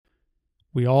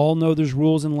We all know there's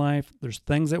rules in life. There's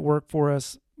things that work for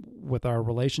us with our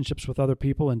relationships with other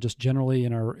people and just generally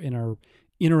in our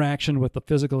interaction with the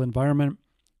physical environment.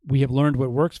 We have learned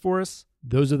what works for us.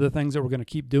 Those are the things that we're going to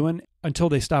keep doing until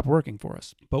they stop working for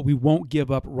us. But we won't give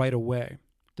up right away,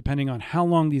 depending on how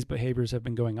long these behaviors have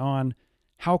been going on,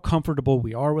 how comfortable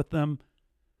we are with them.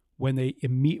 When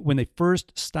they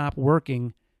first stop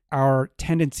working, our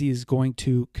tendency is going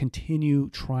to continue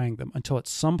trying them until at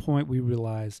some point we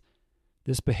realize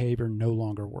this behavior no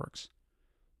longer works.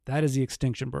 That is the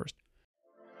extinction burst.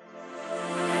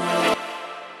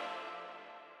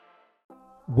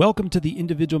 Welcome to the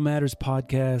Individual Matters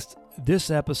Podcast.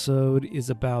 This episode is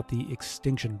about the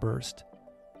extinction burst.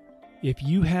 If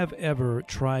you have ever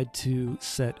tried to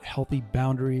set healthy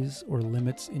boundaries or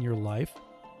limits in your life,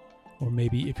 or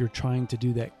maybe if you're trying to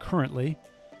do that currently,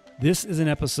 this is an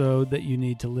episode that you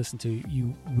need to listen to.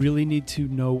 You really need to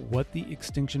know what the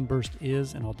extinction burst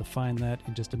is, and I'll define that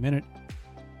in just a minute.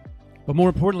 But more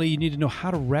importantly, you need to know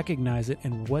how to recognize it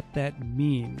and what that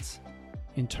means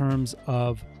in terms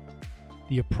of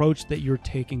the approach that you're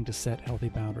taking to set healthy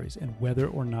boundaries and whether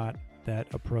or not that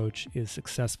approach is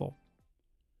successful.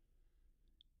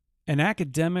 An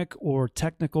academic or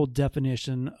technical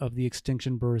definition of the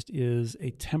extinction burst is a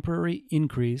temporary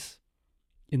increase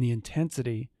in the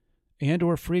intensity and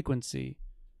or frequency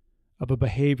of a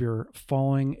behavior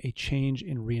following a change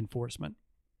in reinforcement.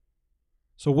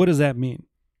 So what does that mean?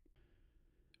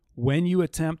 When you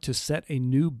attempt to set a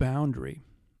new boundary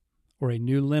or a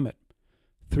new limit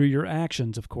through your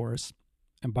actions, of course,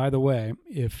 and by the way,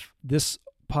 if this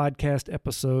podcast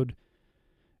episode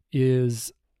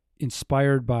is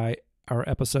inspired by our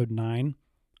episode 9,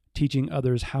 Teaching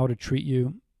Others How to Treat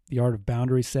You, the Art of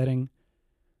Boundary Setting,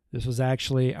 this was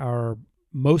actually our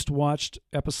most watched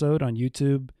episode on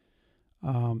YouTube.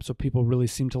 So people really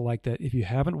seem to like that. If you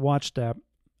haven't watched that,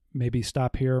 maybe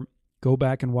stop here, go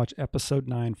back and watch episode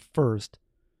 9 first.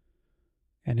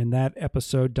 And in that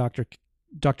episode, Dr.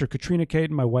 Katrina Caden,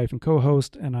 my wife and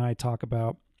co-host, and I talk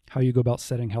about how you go about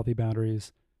setting healthy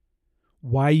boundaries,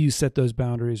 why you set those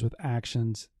boundaries with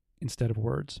actions instead of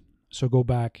words. So go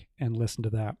back and listen to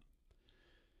that.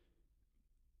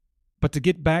 But to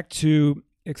get back to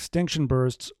extinction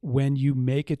bursts, when you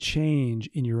make a change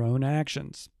in your own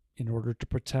actions in order to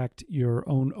protect your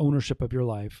own ownership of your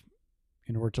life,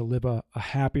 in order to live a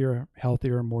happier,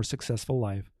 healthier, more successful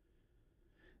life,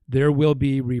 there will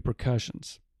be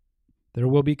repercussions. There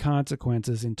will be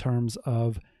consequences in terms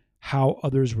of how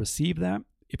others receive that.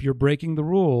 If you're breaking the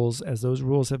rules, as those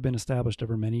rules have been established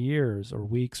over many years or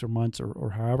weeks or months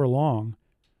or however long,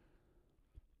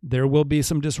 there will be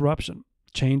some disruption.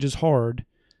 Change is hard,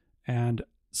 and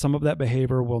some of that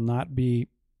behavior will not be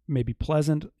maybe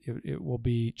pleasant. It will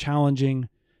be challenging,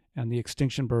 and the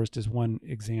extinction burst is one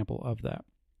example of that.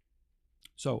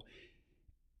 So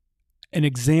an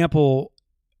example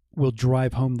will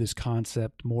drive home this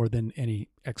concept more than any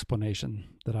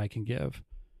explanation that I can give.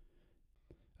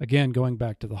 Again, going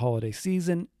back to the holiday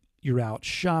season, you're out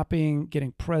shopping,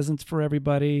 getting presents for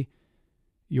everybody.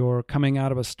 You're coming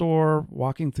out of a store,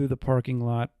 walking through the parking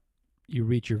lot. You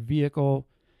reach your vehicle,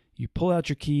 you pull out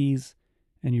your keys,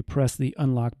 and you press the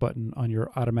unlock button on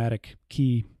your automatic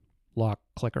key lock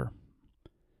clicker.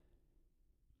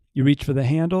 You reach for the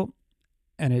handle,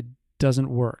 and it doesn't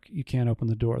work. You can't open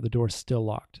the door. The door's still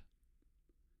locked.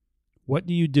 What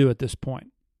do you do at this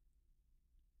point?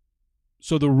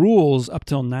 So the rules up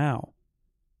till now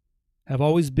have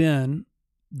always been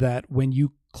that when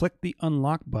you click the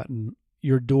unlock button,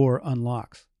 your door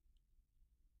unlocks.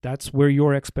 That's where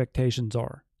your expectations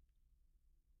are.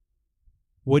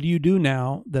 What do you do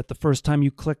now that the first time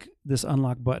you click this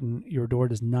unlock button, your door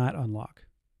does not unlock?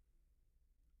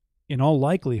 In all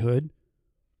likelihood,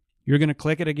 you're going to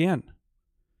click it again.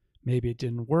 Maybe it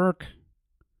didn't work.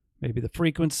 Maybe the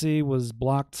frequency was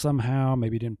blocked somehow.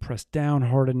 Maybe you didn't press down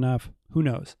hard enough. Who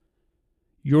knows?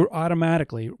 You're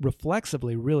automatically,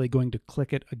 reflexively, really going to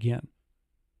click it again.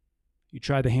 You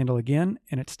try the handle again,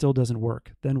 and it still doesn't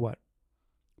work. Then what?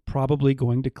 Probably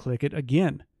going to click it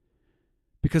again,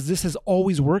 because this has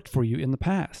always worked for you in the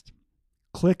past.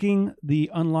 Clicking the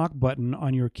unlock button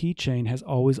on your keychain has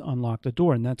always unlocked a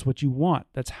door, and that's what you want.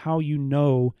 That's how you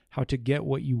know how to get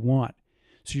what you want.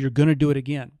 So you're going to do it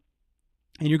again.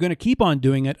 And you're going to keep on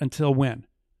doing it until when?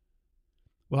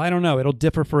 Well, I don't know. It'll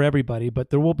differ for everybody, but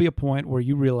there will be a point where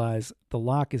you realize the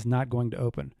lock is not going to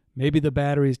open. Maybe the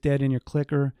battery is dead in your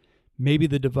clicker. Maybe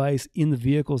the device in the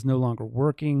vehicle is no longer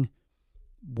working.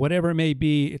 Whatever it may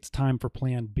be, it's time for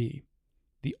plan B.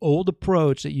 The old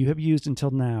approach that you have used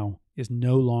until now is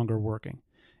no longer working,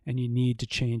 and you need to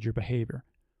change your behavior.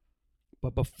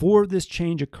 But before this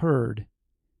change occurred,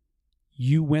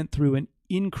 you went through an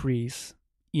increase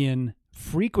in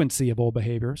frequency of old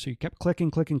behavior. So you kept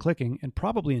clicking, and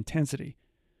probably intensity.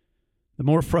 The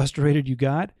more frustrated you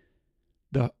got,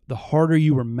 the harder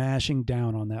you were mashing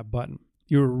down on that button.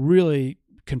 You were really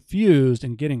confused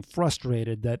and getting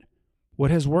frustrated that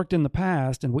what has worked in the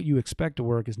past and what you expect to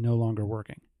work is no longer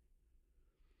working.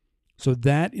 So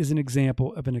that is an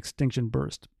example of an extinction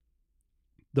burst.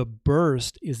 The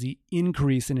burst is the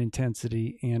increase in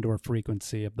intensity and or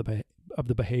frequency of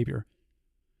the behavior.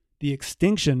 The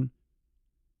extinction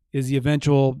is the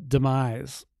eventual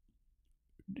demise,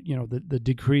 the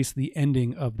decrease, the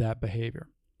ending of that behavior.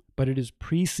 But it is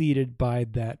preceded by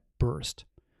that burst.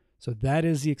 So that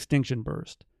is the extinction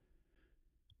burst.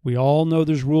 We all know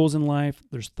there's rules in life.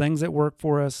 There's things that work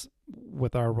for us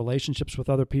with our relationships with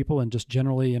other people and just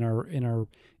generally in our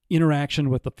interaction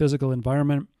with the physical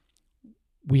environment.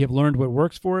 We have learned what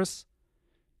works for us.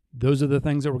 Those are the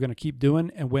things that we're going to keep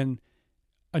doing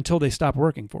until they stop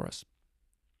working for us.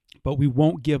 But we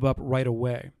won't give up right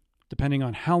away, depending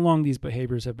on how long these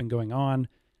behaviors have been going on,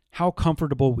 how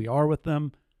comfortable we are with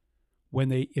them. When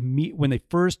they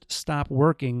first stop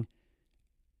working,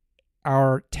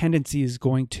 our tendency is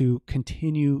going to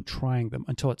continue trying them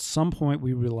until at some point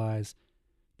we realize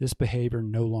this behavior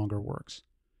no longer works.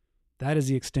 That is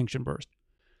the extinction burst.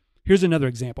 Here's another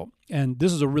example, and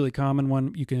this is a really common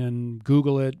one. You can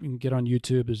Google it. You can get on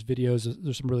YouTube. There's videos.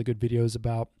 There's some really good videos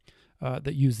about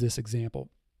that use this example.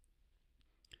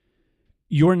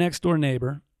 Your next door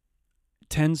neighbor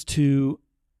tends to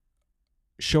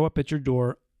show up at your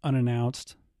door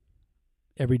unannounced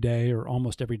every day or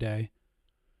almost every day.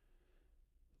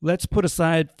 Let's put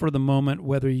aside for the moment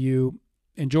whether you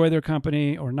enjoy their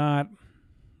company or not,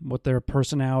 what their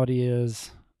personality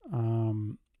is,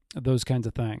 those kinds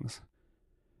of things.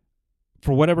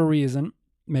 For whatever reason,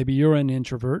 maybe you're an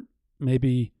introvert,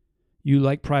 maybe you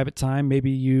like private time,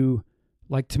 maybe you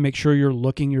like to make sure you're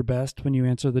looking your best when you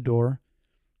answer the door.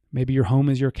 Maybe your home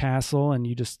is your castle and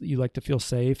you like to feel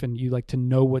safe and you like to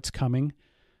know what's coming.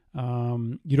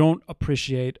 You don't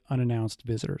appreciate unannounced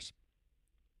visitors.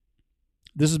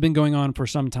 This has been going on for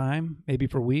some time, maybe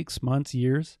for weeks, months,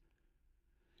 years.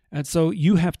 And so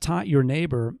you have taught your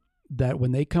neighbor that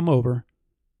when they come over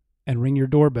and ring your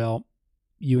doorbell,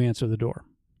 you answer the door.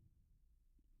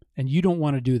 And you don't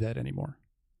want to do that anymore.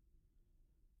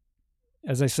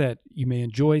 As I said, you may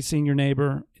enjoy seeing your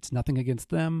neighbor. It's nothing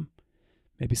against them.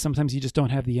 Maybe sometimes you just don't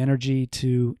have the energy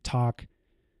to talk.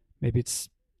 Maybe it's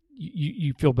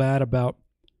you feel bad about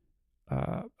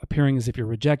appearing as if you're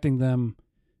rejecting them.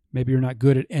 Maybe you're not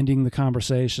good at ending the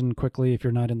conversation quickly if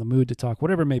you're not in the mood to talk,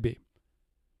 whatever it may be.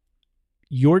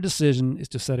 Your decision is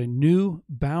to set a new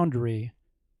boundary,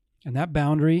 and that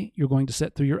boundary you're going to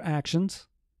set through your actions,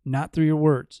 not through your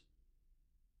words.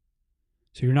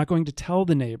 So you're not going to tell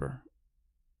the neighbor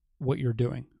what you're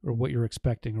doing or what you're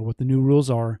expecting or what the new rules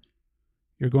are.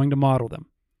 You're going to model them.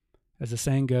 As the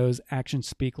saying goes, actions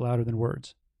speak louder than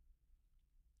words.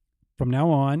 From now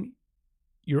on,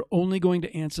 you're only going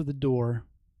to answer the door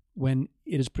when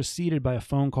it is preceded by a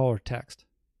phone call or text.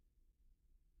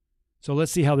 So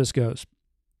let's see how this goes.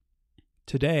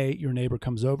 Today, your neighbor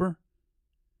comes over.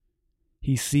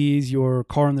 He sees your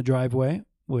car in the driveway,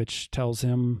 which tells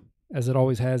him, as it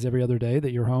always has every other day,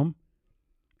 that you're home.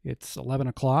 It's 11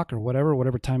 o'clock or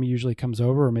whatever time he usually comes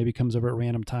over, or maybe comes over at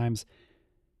random times.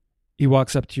 He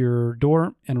walks up to your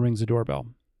door and rings the doorbell.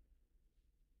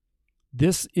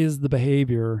 This is the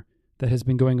behavior that has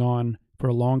been going on for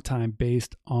a long time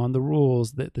based on the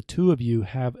rules that the two of you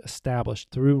have established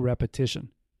through repetition.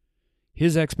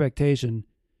 His expectation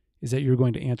is that you're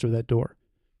going to answer that door.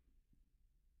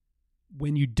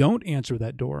 When you don't answer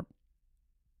that door,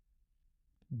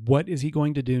 what is he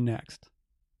going to do next?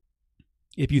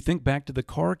 If you think back to the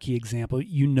car key example,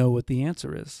 you know what the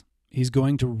answer is. He's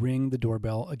going to ring the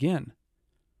doorbell again.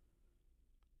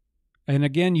 And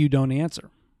again, you don't answer.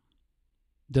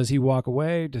 Does he walk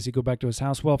away? Does he go back to his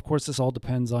house? Well, of course, this all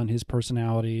depends on his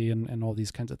personality and all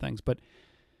these kinds of things. But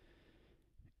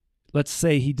let's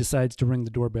say he decides to ring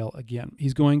the doorbell again.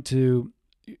 He's going to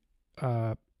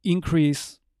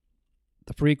increase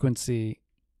the frequency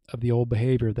of the old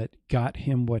behavior that got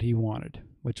him what he wanted,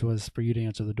 which was for you to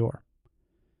answer the door.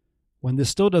 When this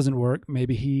still doesn't work,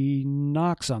 maybe he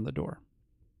knocks on the door,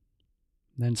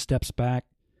 then steps back,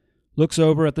 looks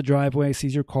over at the driveway,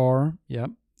 sees your car.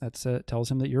 Yep, that's it. Tells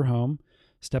him that you're home.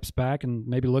 Steps back and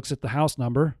maybe looks at the house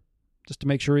number just to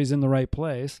make sure he's in the right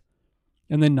place,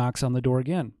 and then knocks on the door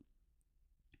again.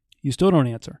 You still don't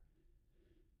answer.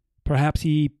 Perhaps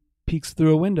he peeks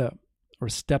through a window or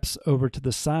steps over to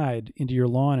the side into your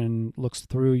lawn and looks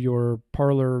through your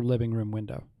parlor living room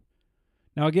window.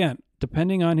 Now, again,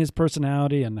 depending on his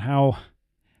personality and how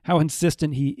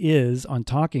insistent he is on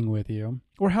talking with you,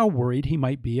 or how worried he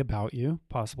might be about you,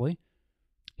 possibly,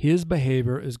 his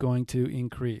behavior is going to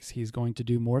increase. He's going to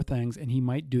do more things, and he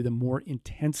might do them more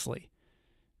intensely,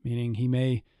 meaning he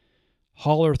may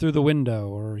holler through the window,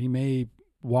 or he may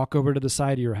walk over to the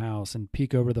side of your house and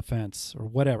peek over the fence, or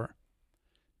whatever.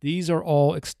 These are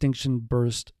all extinction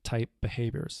burst type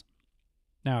behaviors.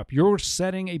 Now, if you're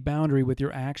setting a boundary with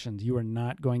your actions, you are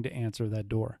not going to answer that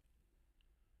door.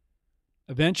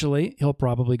 Eventually, he'll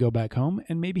probably go back home,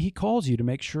 and maybe he calls you to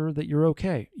make sure that you're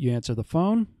okay. You answer the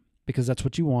phone because that's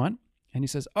what you want, and he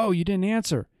says, "Oh, you didn't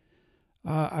answer.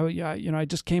 I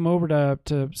just came over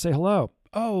to say hello.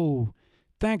 Oh,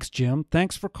 thanks, Jim.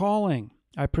 Thanks for calling.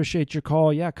 I appreciate your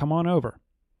call. Yeah, come on over."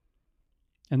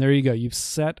 And there you go. You've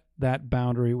set that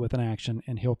boundary with an action,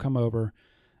 and he'll come over,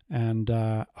 and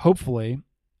hopefully,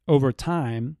 over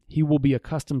time, he will be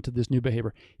accustomed to this new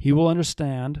behavior. He will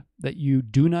understand that you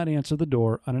do not answer the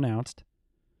door unannounced,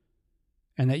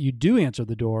 and that you do answer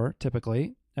the door,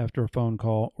 typically, after a phone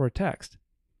call or a text.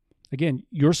 Again,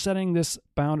 you're setting this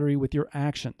boundary with your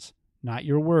actions, not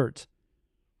your words.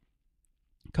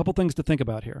 A couple things to think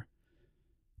about here.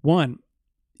 One,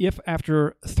 if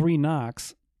after 3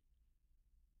 knocks,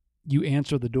 you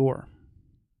answer the door,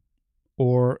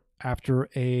 or after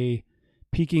a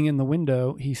peeking in the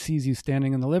window, he sees you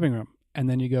standing in the living room, and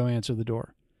then you go answer the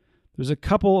door. There's a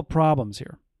couple of problems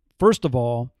here. First of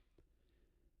all,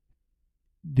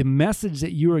 the message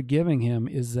that you are giving him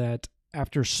is that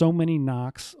after so many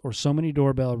knocks or so many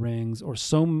doorbell rings or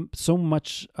so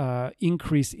much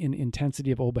increase in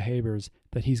intensity of old behaviors,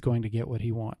 that he's going to get what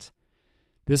he wants.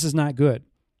 This is not good,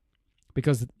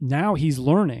 because now he's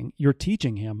learning, you're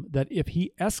teaching him that if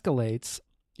he escalates,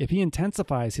 if he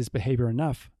intensifies his behavior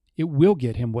enough, it will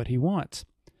get him what he wants.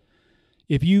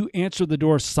 If you answer the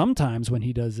door sometimes when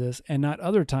he does this and not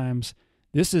other times,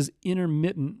 this is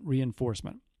intermittent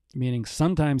reinforcement, meaning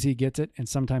sometimes he gets it and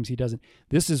sometimes he doesn't.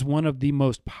 This is one of the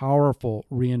most powerful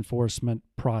reinforcement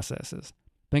processes.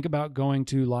 Think about going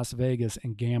to Las Vegas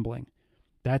and gambling.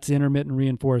 That's intermittent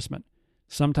reinforcement.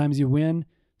 Sometimes you win,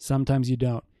 sometimes you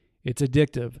don't. It's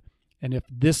addictive. And if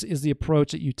this is the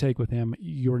approach that you take with him,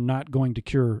 you're not going to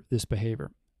cure this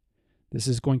behavior. This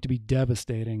is going to be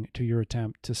devastating to your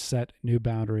attempt to set new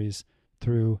boundaries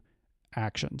through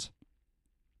actions.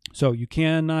 So you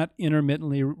cannot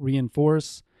intermittently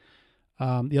reinforce.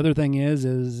 The other thing is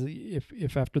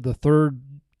if after the 3rd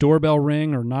doorbell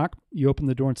ring or knock, you open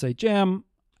the door and say, "Jim,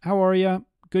 how are you?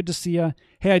 Good to see you.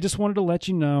 Hey, I just wanted to let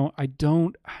you know I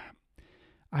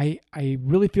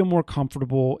really feel more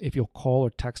comfortable if you'll call or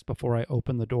text before I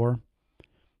open the door."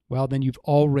 Well, then you've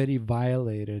already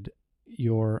violated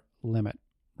your limit.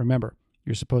 Remember,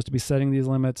 you're supposed to be setting these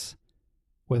limits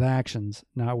with actions,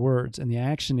 not words. And the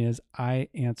action is, I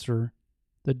answer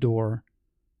the door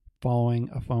following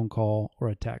a phone call or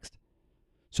a text.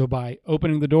 So by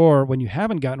opening the door when you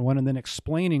haven't gotten one and then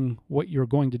explaining what you're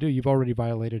going to do, you've already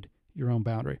violated your own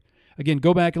boundary. Again,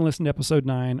 go back and listen to episode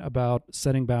 9 about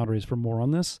setting boundaries for more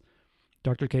on this.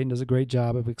 Dr. Caton does a great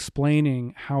job of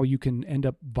explaining how you can end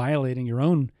up violating your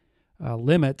own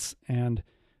limits and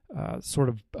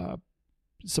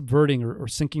subverting or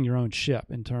sinking your own ship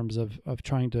in terms of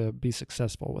trying to be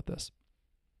successful with this.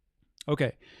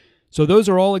 Okay, so those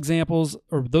are all examples,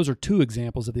 or those are 2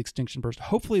 examples of the extinction burst.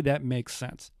 Hopefully that makes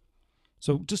sense.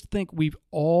 So just think, we've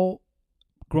all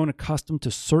grown accustomed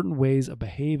to certain ways of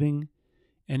behaving,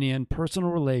 and in personal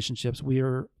relationships, we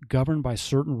are governed by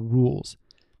certain rules.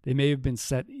 They may have been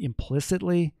set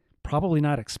implicitly, probably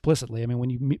not explicitly. I mean, when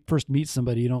you first meet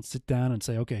somebody, you don't sit down and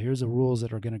say, okay, here's the rules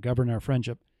that are going to govern our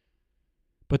friendship.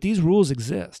 But these rules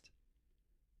exist.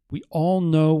 We all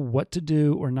know what to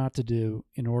do or not to do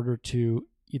in order to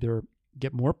either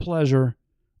get more pleasure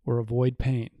or avoid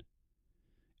pain.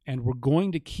 And we're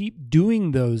going to keep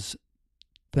doing those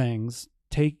things,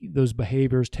 take those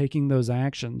behaviors, taking those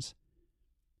actions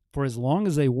for as long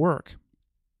as they work.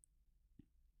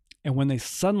 And when they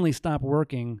suddenly stop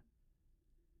working,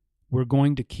 we're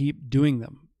going to keep doing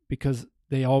them because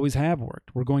they always have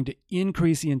worked. We're going to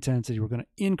increase the intensity. We're going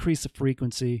to increase the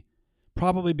frequency,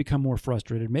 probably become more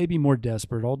frustrated, maybe more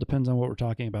desperate. It all depends on what we're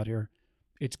talking about here.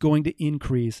 It's going to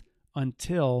increase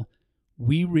until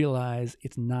we realize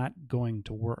it's not going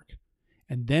to work.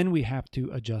 And then we have to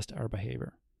adjust our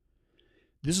behavior.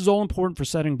 This is all important for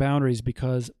setting boundaries,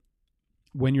 because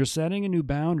when you're setting a new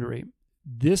boundary,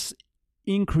 this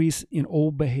increase in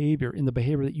old behavior, in the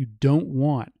behavior that you don't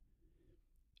want,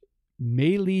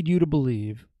 may lead you to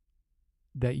believe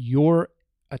that your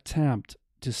attempt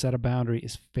to set a boundary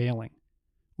is failing,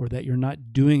 or that you're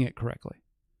not doing it correctly.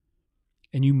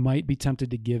 and you might be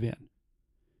tempted to give in.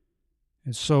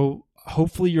 And so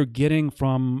hopefully you're getting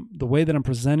from the way that I'm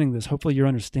presenting this, hopefully you're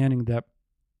understanding that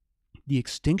the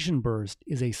extinction burst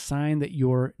is a sign that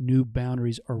your new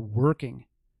boundaries are working,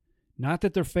 not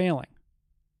that they're failing,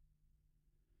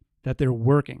 that they're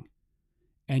working.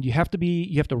 And you have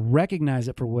to recognize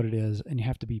it for what it is, and you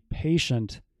have to be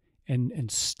patient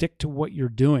and stick to what you're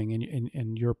doing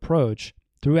and your approach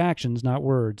through actions, not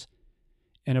words.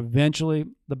 And eventually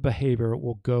the behavior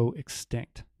will go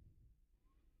extinct,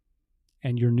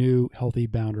 and your new healthy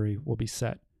boundary will be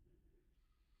set.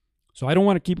 So I don't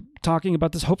want to keep talking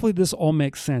about this. Hopefully this all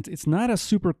makes sense. It's not a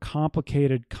super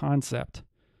complicated concept,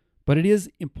 but it is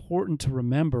important to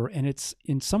remember, and it's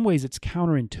in some ways it's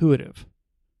counterintuitive.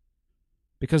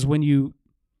 Because when you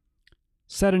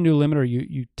set a new limit or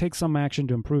you take some action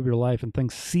to improve your life and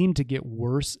things seem to get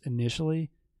worse initially,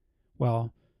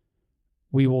 well,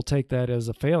 we will take that as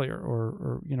a failure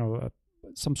or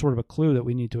some sort of a clue that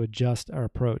we need to adjust our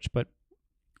approach. But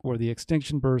where the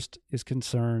extinction burst is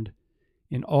concerned,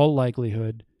 in all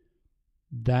likelihood,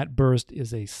 that burst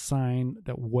is a sign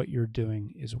that what you're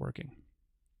doing is working.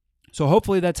 So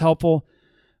hopefully that's helpful.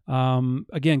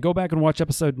 Again, go back and watch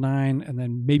episode 9 and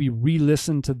then maybe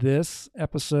re-listen to this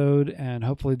episode, and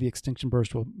hopefully the extinction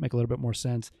burst will make a little bit more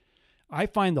sense. I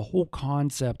find the whole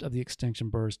concept of the extinction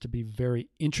burst to be very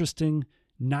interesting,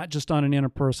 not just on an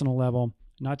interpersonal level,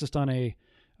 not just on a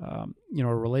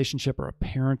relationship or a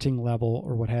parenting level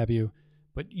or what have you,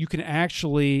 but you can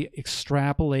actually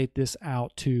extrapolate this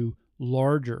out to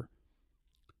larger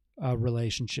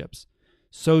relationships.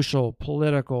 Social,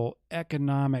 political,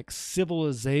 economic,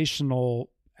 civilizational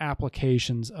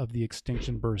applications of the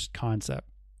extinction burst concept,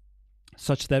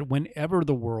 such that whenever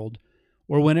the world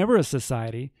or whenever a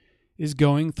society is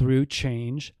going through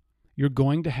change, you're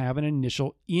going to have an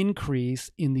initial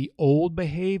increase in the old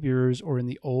behaviors or in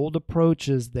the old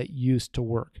approaches that used to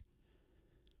work.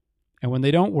 And when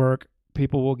they don't work,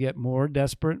 people will get more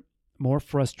desperate, more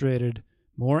frustrated,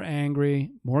 more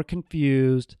angry, more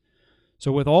confused.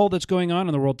 So with all that's going on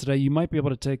in the world today, you might be able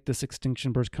to take this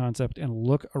extinction burst concept and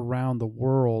look around the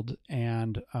world,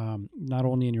 and not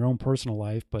only in your own personal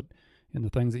life, but in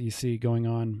the things that you see going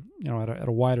on, at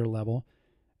a wider level,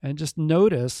 and just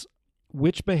notice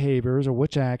which behaviors or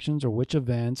which actions or which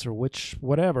events or which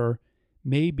whatever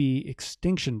may be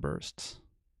extinction bursts.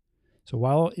 So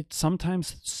while it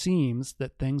sometimes seems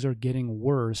that things are getting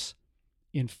worse,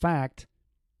 in fact,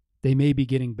 they may be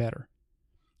getting better.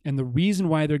 And the reason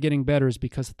why they're getting better is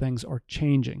because things are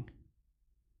changing.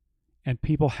 And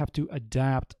people have to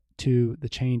adapt to the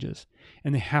changes.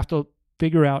 And they have to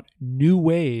figure out new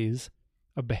ways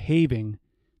of behaving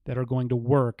that are going to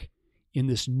work in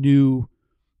this new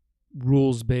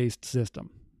rules-based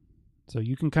system. So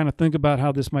you can kind of think about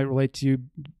how this might relate to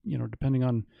you, depending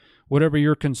on whatever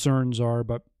your concerns are,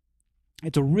 but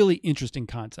it's a really interesting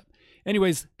concept.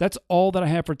 Anyways, that's all that I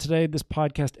have for today. This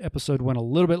podcast episode went a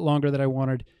little bit longer than I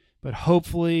wanted, but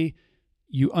hopefully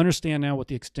you understand now what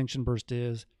the extinction burst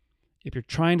is. If you're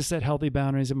trying to set healthy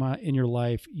boundaries in your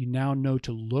life, you now know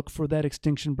to look for that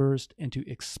extinction burst and to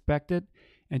expect it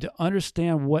and to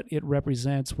understand what it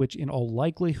represents, which in all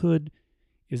likelihood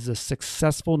is the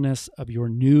successfulness of your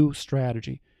new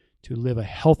strategy to live a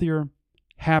healthier,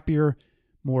 happier,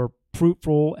 more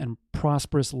fruitful, and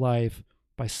prosperous life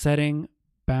by setting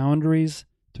boundaries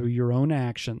through your own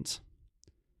actions.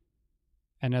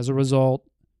 And as a result,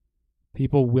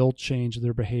 people will change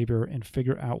their behavior and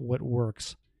figure out what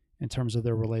works in terms of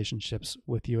their relationships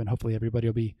with you. And hopefully everybody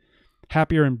will be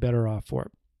happier and better off for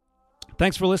it.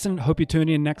 Thanks for listening. Hope you tune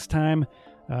in next time.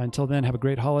 Until then, have a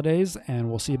great holidays, and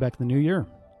we'll see you back in the new year.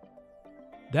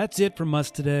 That's it from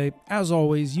us today. As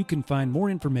always, you can find more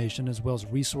information as well as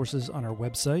resources on our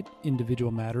website,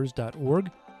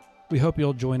 individualmatters.org. We hope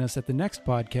you'll join us at the next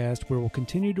podcast, where we'll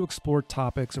continue to explore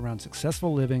topics around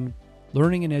successful living,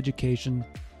 learning and education,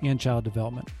 and child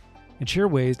development, and share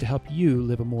ways to help you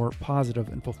live a more positive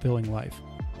and fulfilling life.